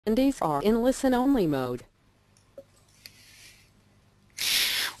Attendees are in listen-only mode.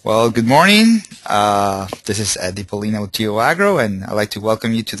 Well, good morning. This is Eddie Polina with Geo Agro, and I'd like to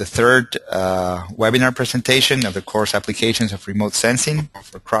welcome you to the third webinar presentation of the course Applications of Remote Sensing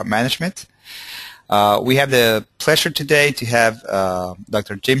for Crop Management. We have the pleasure today to have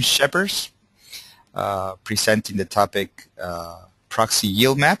Dr. Jim Scheppers presenting the topic proxy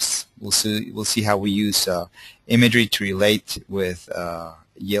yield maps. We'll see how we use imagery to relate with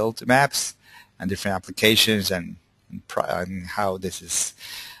yield maps and different applications and how this is,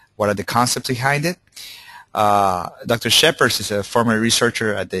 what are the concepts behind it. Dr. Scheppers is a former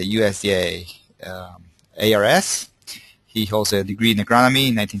researcher at the USDA ARS. He holds a degree in agronomy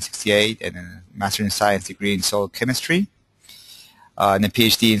in 1968 and a Master in Science degree in soil chemistry, and a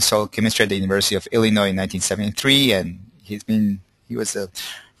PhD in soil chemistry at the University of Illinois in 1973. And he was a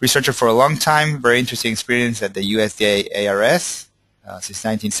researcher for a long time, very interesting experience at the USDA ARS since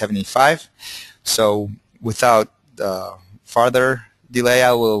 1975. So without further delay,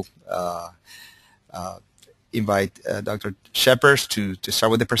 I will invite Dr. Scheppers to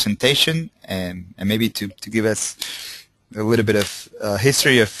start with the presentation and maybe to give us a little bit of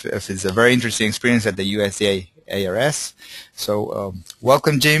history of his very interesting experience at the USDA ARS. So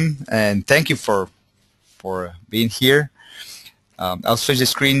welcome, Jim, and thank you for being here. I'll switch the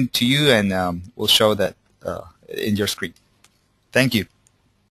screen to you, and we'll show that in your screen. Thank you.